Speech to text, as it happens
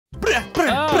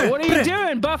what are you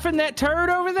doing? Buffing that turd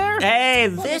over there? Hey,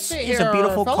 this is a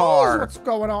beautiful car. What's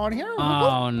going on here?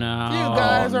 Oh, no. You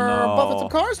guys are buffing some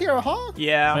cars here, huh?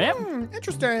 Yeah. Yep.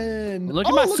 Interesting. Look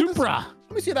at my look Supra.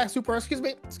 Let me see that Supra. Excuse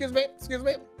me.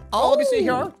 Oh, let me see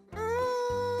here.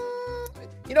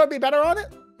 You know what'd be better on it?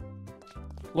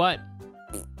 What?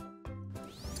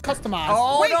 Customized.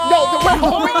 Oh, wait, no.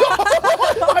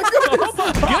 Oh my goodness.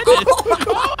 Oh, my goodness.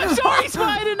 Oh, I'm sorry,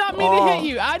 Spy. I did not mean to hit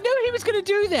you. I knew he was going to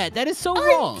do that. That is so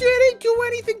wrong. I didn't do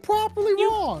anything properly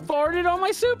wrong. Farted on my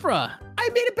Supra. I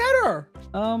made it better.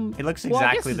 It looks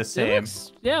exactly the same.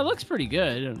 It looks pretty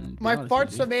good. My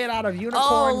farts are made out of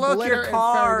unicorn look, glitter your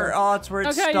car. and It's where it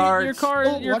okay, starts.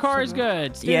 your car is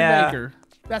good. Steve Yeah. Baker.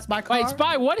 That's my car. Wait,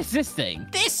 Spy, what is this thing?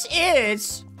 This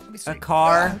is Let me see. a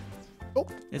car. Oh.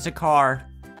 It's a car.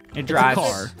 It drives. It's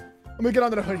a car. Let me get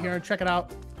under the hood here and check it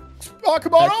out. Oh,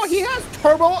 come on. Oh, he has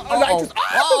turbo. Nitrous.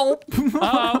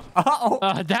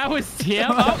 That was him.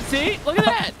 Oh, see? Look at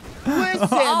that.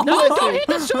 Listen, No, don't hit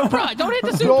the Supra. Don't hit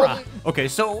the Supra. Okay,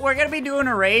 so we're gonna be doing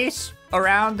a race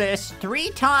around this 3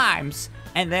 times,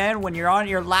 and then when you're on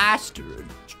your last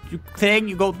thing,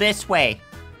 you go this way.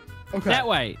 Okay. That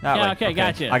way. That way. Okay,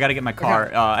 gotcha. I gotta get my car.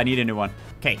 Okay. I need a new one.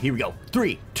 Okay, here we go.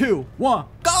 3, 2, 1,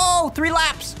 go! 3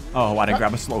 laps. Oh, why did I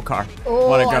grab a slow car? Oh,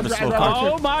 Why did I grab a slow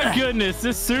car? Oh my goodness,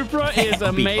 this Supra is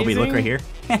amazing. Obi, look right here.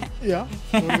 Yeah.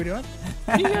 What are we doing?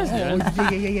 What are you guys doing?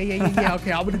 Yeah.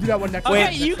 Okay, I'm gonna do that one next Okay,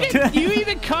 time. you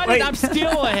even cut it. I'm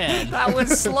still ahead. That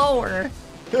was slower.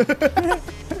 Okay,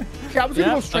 I'm just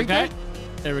gonna go straight okay. there.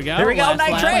 There we go. There we go, Last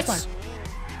lap. nitrous.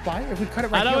 Fine. If we cut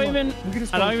it right I don't here, even. we can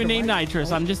just I go don't to even the need right.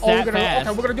 nitrous. I'm just Oh, that we're gonna, fast.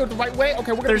 okay, we're gonna do it the right way.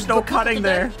 Okay, we're gonna. There's no cutting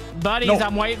there. Buddies, No.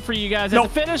 I'm waiting for you guys No.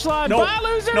 at the finish line. No. Bye,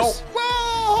 losers. No.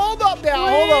 Whoa! Hold up now.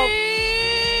 Hold up.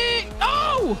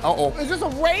 Oh! Uh-oh. Is this a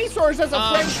race or is this a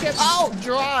friendship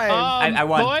drive? I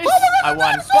won. Boys, I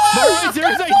won. boys,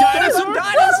 there's a dinosaur.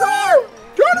 Dinosaur!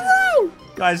 Turn around!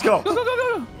 Guys, go. Go, go,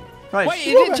 go, go. Guys. Wait,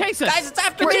 it didn't chase us. Guys, it's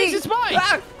after It me. chased Spy.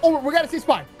 Ah. Oh, we gotta see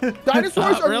Spy.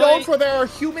 Dinosaurs are Really? known for their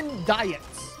human diets.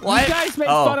 What? You guys made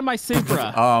Oh. fun of my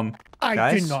Supra. I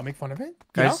Guys? did not make fun of it.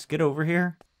 Guys, get over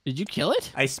here. Did you kill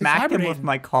it? I smacked him with hibernating.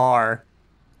 my car.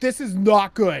 This is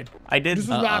not good. I did. This is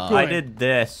not good. I did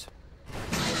this.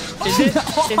 Is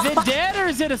it dead or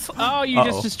is it a? Oh, you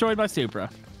just destroyed my Supra.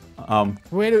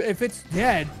 Wait, if it's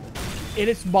dead, and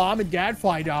its mom and dad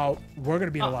find out, we're gonna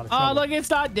be in a lot of trouble. Oh, look, it's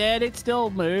not dead. It still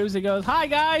moves. It goes, "Hi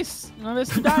guys, I'm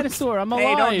Mr. Dinosaur. I'm alive."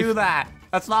 Hey, don't do that.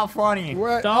 That's not funny.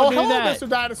 Don't do hello, that. Mr.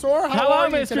 Dinosaur. How Hello, are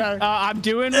you Mr. today? I'm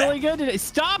doing really good today.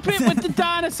 Stop it with the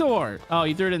dinosaur. Oh,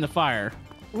 you threw it in the fire.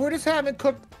 We're just having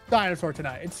cooked dinosaur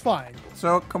tonight. It's fine.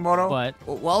 So, Komodo, What?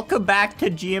 welcome back to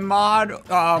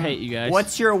Gmod. I hate you guys.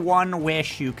 What's your one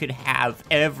wish you could have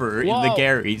ever in the Whoa.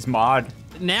 Garry's mod?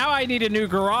 Now I need a new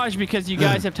garage because you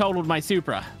guys have totaled my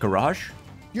Supra. Garage?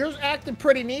 You're acting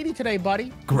pretty needy today,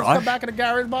 buddy. Garage? Let's come back in the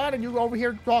garage mod, and you over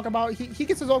here talk about he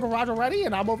gets his own garage already,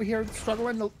 and I'm over here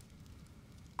struggling to.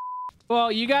 Well,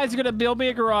 you guys are gonna build me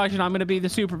a garage, and I'm gonna be the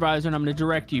supervisor, and I'm gonna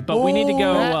direct you. But we need to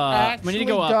go. That We need to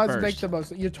go actually up does first. make the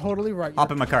most. You're totally right.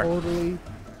 Hop in my car. Totally.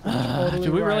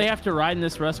 Do we really have to ride in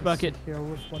this rust bucket? Here,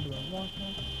 which one do I want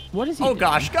now? What is he? Oh doing?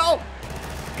 gosh, go!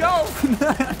 Go!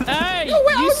 Hey, No,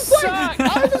 wait, I you was just playing. suck.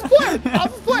 I was just playing. I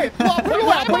was just playing. No, I'll put it away.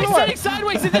 Why I'll am put I it away. sitting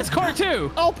sideways in this car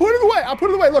too? I'll put it away. I'll put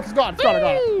it away. Look, it's gone. It's gone. I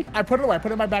got Whee! it. I put it away. I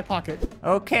put it in my back pocket.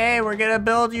 Okay, we're gonna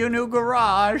build you a new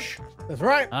garage. That's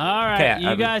right. All right, Okay,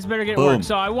 you guys better get boom. work.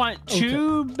 So I want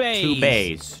two bays. 2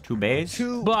 bays. 2 bays?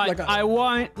 Two. But like a- I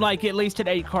want like at least an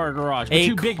 8-car garage. But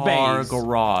 2 big car bays.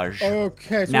 garage.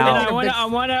 Okay. So Now- we're And gonna I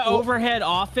make- want an overhead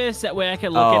office. That way I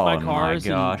can look at my Oh, my cars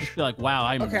gosh. and feel like, wow,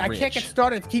 I'm Okay, rich. I can't get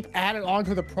started if you keep adding on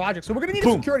to the project. So we're gonna need a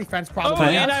Boom. security fence Oh,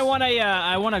 probably. and I want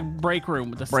a break room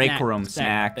with a Break room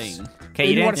snacks. thing. Okay,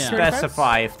 You you want didn't a security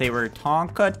specify if they were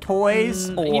Tonka toys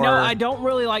or... You know, I don't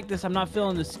really like this. I'm not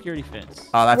feeling the security fence.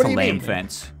 Oh, that's What a do you lame mean?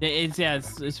 fence.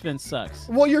 This fence sucks.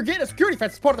 Well, you're getting a security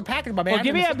fence. It's part of the package, my man. Well,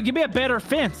 give me a better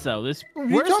fence though. you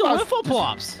Where's talking the about? wiffle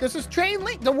plops? This is chain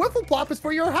link. The wiffle plop is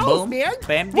for your house, Boom. man.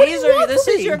 Bam. What do you want This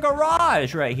from is me? your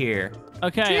garage right here.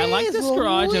 Okay, I like this Jeez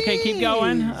garage. Okay, keep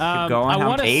going. Louise. going. I How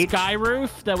want a 8? sky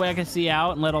roof. That way I can see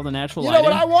out and let all the natural You know light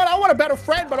what in. I want? I want a better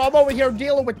friend, but I'm over here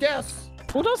dealing with this.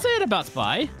 Well, don't say it about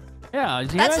Spy. Yeah,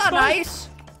 did you hear That's that, not Spy? nice.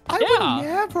 I Yeah. would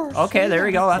never. Okay, say there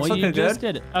we that. go. That's Well, you looking just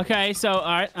good. did it. Okay, so all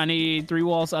right, I need 3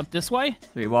 walls up this way.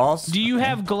 3 walls. Do you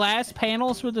have glass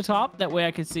panels for the top? That way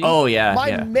I can see. Oh, yeah, My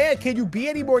yeah. man, can you be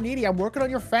any more needy? I'm working on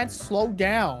your fence. Slow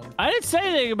down. I didn't say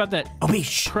anything about that Oh, wait,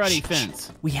 cruddy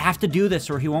fence. We have to do this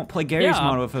or he won't play Garry's Yeah.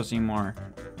 mod with us anymore.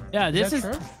 Yeah, this that is.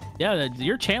 true? Yeah,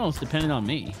 your channel's dependent on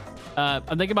me. I'm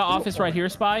thinking about office right here,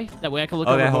 Spy. That way I can look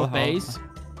Okay, over hold both on. bays.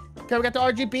 Okay, we got the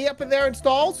RGB up in there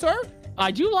installed, sir.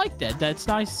 I do like that. That's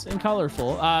nice and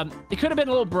colorful. It could have been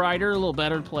a little brighter, a little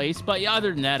better placed, but yeah,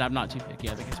 other than that, I'm not too picky.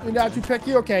 I think it's You're not too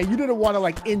picky? Okay, you didn't want to,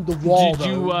 like, in the wall, Did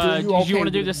you want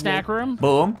to do the snack room?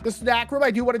 Boom. The snack room?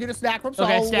 I do want to do the snack room. So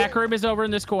Okay, snack room is over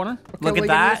in this corner. Okay, Look we'll at get a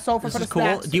that. sofa This for the is cool.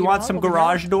 snacks Do you that want some over there.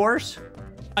 garage doors?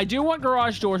 I do want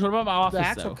garage doors. What about my office,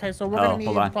 Snacks? though? Okay, so we're going to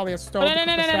hold need on. probably a stove. No, to no, put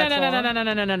no, the no, snacks no, no, no, on. no, no,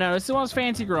 no, no, no, no. It's the ones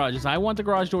fancy garages. I want the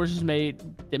garage doors just made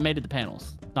at the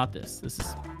panels, not this. This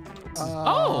is...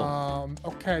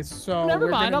 Okay, so Never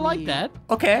we're mind. I gonna like need- that.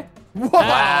 Okay. Wow.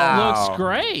 Wow. Looks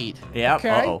great. Yep. Okay.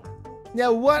 Uh-oh.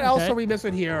 Now, what else Okay. are we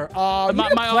missing here? My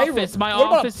office. My What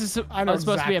about- office is I know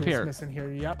supposed to be up exactly here. what's missing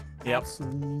here. Yep. Yep.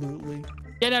 Absolutely.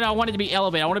 Yeah, no, I want it to be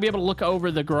elevated. I want to be able to look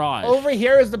over the garage. Over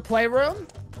here is the playroom.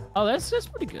 Oh, that's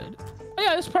pretty good. Oh,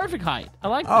 yeah, that's perfect height. I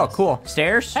like Oh, this. cool.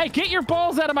 Stairs? Hey, get your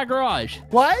balls out of my garage.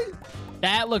 What?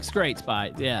 That looks great,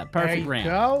 Spy. Yeah, There perfect you ramp.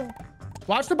 go.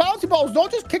 Watch the bouncy balls. Don't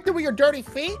just kick them with your dirty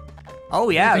feet. Oh,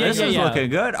 yeah. Yeah, This yeah, is yeah. looking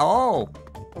good. Oh.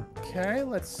 Okay,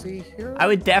 let's see here. I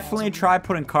would definitely try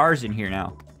putting cars in here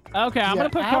now. Okay, I'm Yeah, going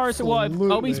to put cars. Well,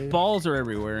 absolutely. Obi's balls are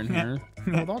everywhere in here.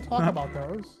 Well, don't talk about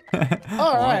those.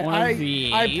 All right, one of I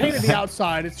these. painted the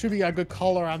outside. It should be a good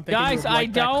color. I'm thinking. Guys, you would like I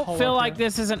that don't color feel up like there.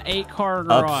 this is an 8-car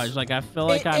garage. Like, I feel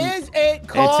like It I'm... is 8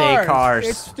 cars. 8 cars.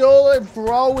 It's still a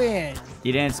grow-in.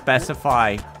 You didn't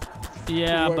specify.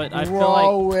 Yeah, We're but I feel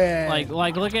growing.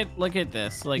 like look at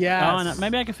this. Like, Yes. oh, no,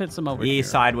 maybe I can fit some over Yeah, here.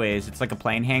 sideways. It's like a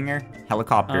plane hangar.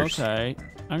 Helicopters. Okay.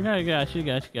 Okay, got you.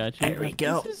 There we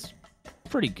go. This is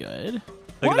pretty good.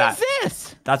 Look What at is that.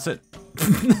 this? That's it.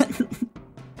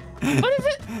 What is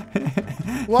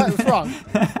it? What's wrong?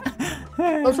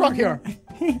 What's wrong here?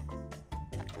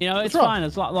 You know, it's wrong? fine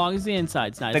as long as the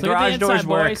inside's nice. The Look at garage doors inside,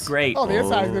 work boys. great. Oh, the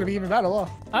inside is gonna be even better. Look.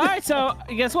 All right, so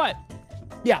guess what?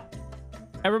 Yeah.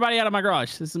 Everybody out of my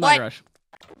garage. This is my What? garage.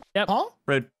 Yep. Huh?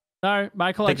 Rude. All right, my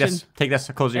Take collection. this. Take this.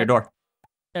 Closing your Yep. door.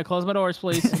 Yeah, close my doors,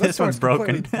 please. This one's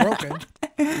broken. completely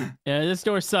broken. Yeah, this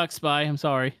door sucks, Spy. I'm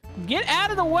sorry. Get out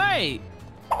of the way.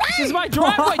 This is my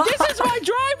driveway. This is my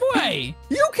driveway.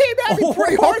 You came at me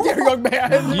pretty hard there, young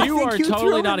man. You are you threw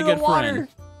totally him not a into the good water. friend.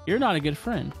 You're not a good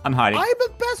friend. I'm hiding. I'm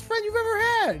the best friend you've ever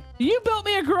had. You built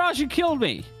me a garage and killed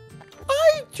me.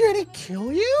 I didn't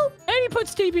kill you. And you put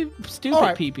stupid All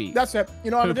right, pee-pee. that's it.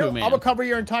 You know what I'm Poo-poo gonna do? man. I'm gonna cover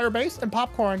your entire base in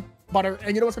popcorn butter,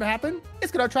 and you know what's gonna happen?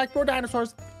 It's gonna attract more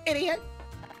dinosaurs. Idiot.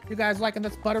 You guys liking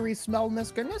this buttery smell and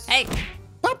this goodness? Hey.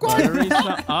 Popcorn. Buttery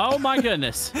smell- Oh my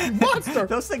goodness. Monster.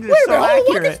 Those things are Wait a so minute, hold on,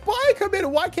 why accurate. can Spy come in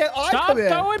and why can't I Stop come in?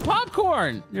 throwing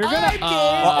popcorn. You're gonna.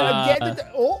 I'm getting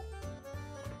the, oh,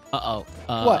 Uh-oh.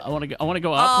 What? I want to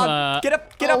go up. Get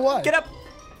up. Get Oh, up. what? Get up.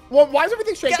 well, why is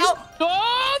everything shaking? Get out.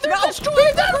 Oh, they're No.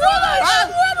 destroying the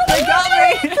garage. They got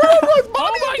me.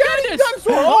 Oh my goodness.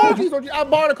 Dinosaur. Oh, jeez, oh, geez. I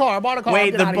bought a car.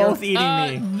 Wait, they're both eating.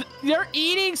 eating me. They're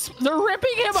eating. They're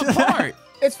ripping him apart.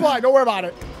 It's fine. Don't worry about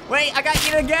it. Wait, I got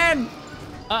eaten again.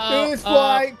 It's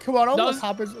fine. Come on, those- let's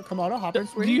hop in. Come on, hop in, Do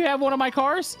sweetie. you have one of my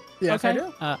cars? Yes, okay.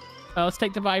 I do. Let's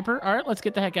take the Viper. All right, let's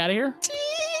get the heck out of here.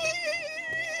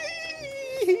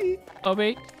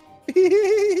 Obi,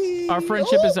 our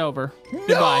friendship is over.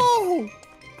 Goodbye. No!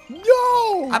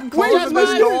 No! I'm Wait, closing let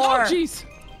the me door. Oh, jeez.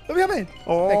 Let me come in.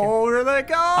 Oh, here they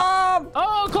come.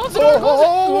 Oh, close the door. Close it.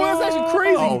 Oh, that's actually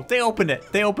crazy. Oh, they opened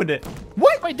it. They opened it.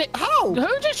 What? Wait, How?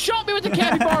 who just shot me with the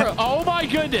capybara? Oh my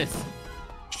goodness.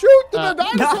 Shoot the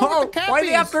dinosaur No, with the cat why are they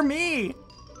bees. after me?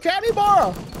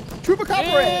 Capybara.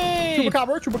 Chupacabra. Yay.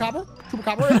 Chupacabra. Chupacabra.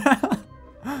 Chupacabra.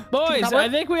 Boys, Cover? I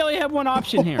think we only have one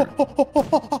option here.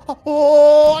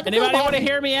 Oh, I can Anybody feel want to Bobby.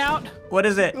 hear me out? What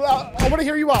is it? I want to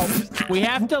hear you out. We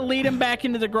have to lead him back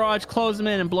into the garage, close him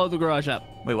in, and blow the garage up.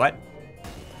 Wait, what?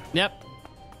 Yep.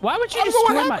 Why would you I don't know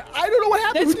what destroy my... happened. I don't know what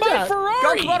happened. It's Who did my that?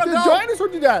 Ferrari. Go, come The on, dinosaur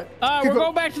did that. Okay, We're go.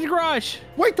 going back to the garage.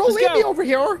 Wait, don't Let's leave me go. over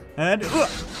here. And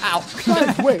ow.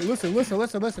 Guys, wait, listen.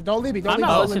 Don't leave me. Don't I'm leave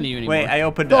not me. listening to you anymore. Wait, I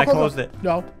opened it. No, I hold closed on. it.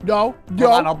 No. Hold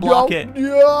on, I'll block it.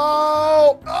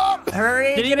 No. Oh,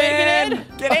 Hurry, Did he get make it in.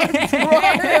 in? Get in.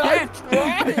 I'm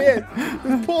trying.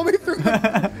 Just pull me through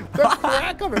the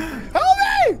crack of it. Help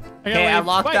me! Okay, I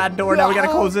locked that door. Now we gotta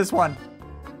close this one.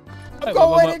 I'm Wait,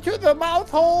 going wait. into the mouth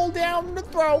hole down the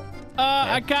throat.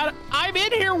 I'm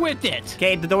in here with it.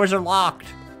 Okay, the doors are locked.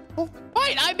 Wait,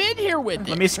 I'm in here with Let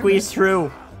it. me squeeze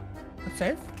through. I'm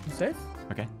safe. I'm safe.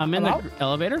 Okay. I'm in Hello? the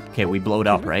elevator. Okay, we blowed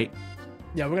up, right?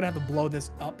 Yeah, we're gonna have to blow this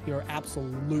up here.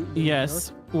 Absolutely.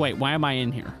 Yes. Wait, why am I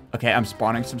in here? Okay, I'm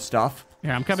spawning some stuff.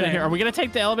 Here, I'm coming in Same. here. Are we going to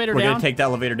take the elevator We're down? gonna take the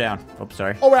elevator down. Oh,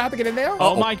 sorry. Oh, we have to get in there?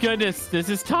 Oh my goodness, this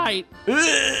is tight.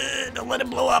 Don't let it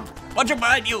blow up. Watch it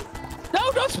behind you. No,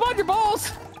 don't spawn your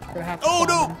balls. Gonna have to Oh,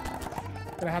 spawn. no.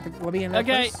 Gonna have to let me in there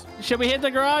Okay, first. should we hit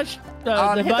the garage? Hit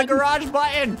the button? garage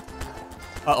button.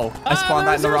 Uh-oh. I spawned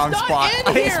that in the wrong not spot. in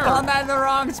I here. spawned that in the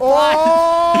wrong spot.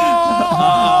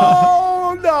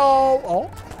 Oh, no. Oh.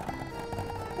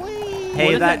 Whee. Hey,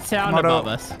 what does that that sound Moto- above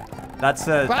us? That's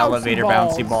the Bouncy elevator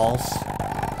balls. bouncy balls.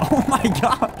 Oh my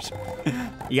gosh.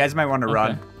 You guys might want to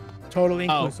run. Totally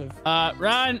inclusive.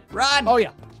 Run. Run. Oh,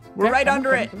 yeah. We're right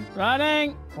under it.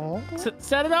 Running. Oh.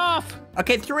 Set it off.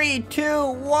 Okay, 3,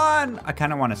 2, 1. I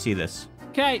kind of want to see this.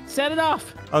 Okay, set it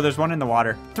off. Oh, there's one in the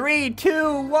water. 3,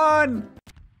 2, 1.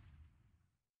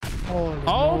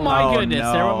 Oh my Oh,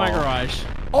 goodness, there went my no. garage.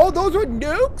 Oh, those were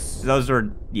nukes? Those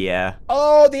were, yeah.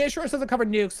 Oh, the insurance doesn't cover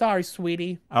nukes. Sorry,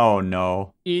 sweetie. Oh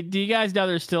no. Do you guys know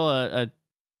there's still a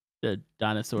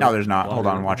dinosaur? No, there's not. water Hold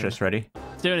on, over watch here? this. Ready?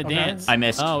 It's doing a Okay. dance. I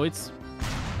missed. Oh, it's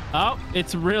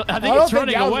real. I think don't it's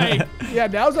running now's away. Yeah,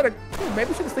 now's at a. Maybe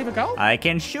we should just leave it go. I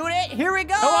can shoot it. Here we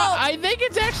go. Oh, I think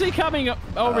it's actually coming over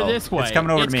Uh-oh. this way. It's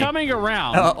coming over to me. It's coming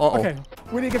around. Oh. Okay,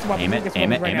 we need to get some weapons. Aim We it, need to get some aim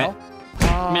weapons it, right aim now.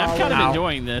 I mean, I'm kind of Ow.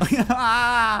 enjoying this.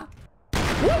 Ah,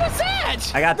 What was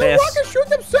that? I got The this. rockets shoot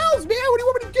themselves, man. What do you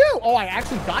want me to do? Oh, I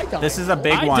actually died. This is a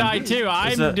big I one. died too.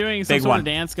 This is a I'm doing some big sort one. of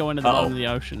dance going to the bottom of the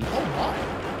ocean. Oh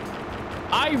my.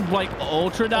 I like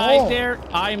ultra died Oh. there.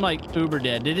 I'm like uber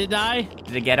dead. Did it die?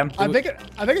 Did it get him? I think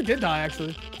it did die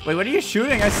actually. Wait, what are you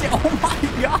shooting? I see. Oh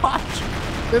my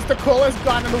gosh. This is the coolest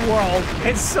gun in the world.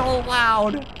 It's so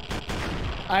loud.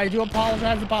 I do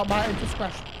apologize about my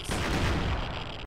indiscretion.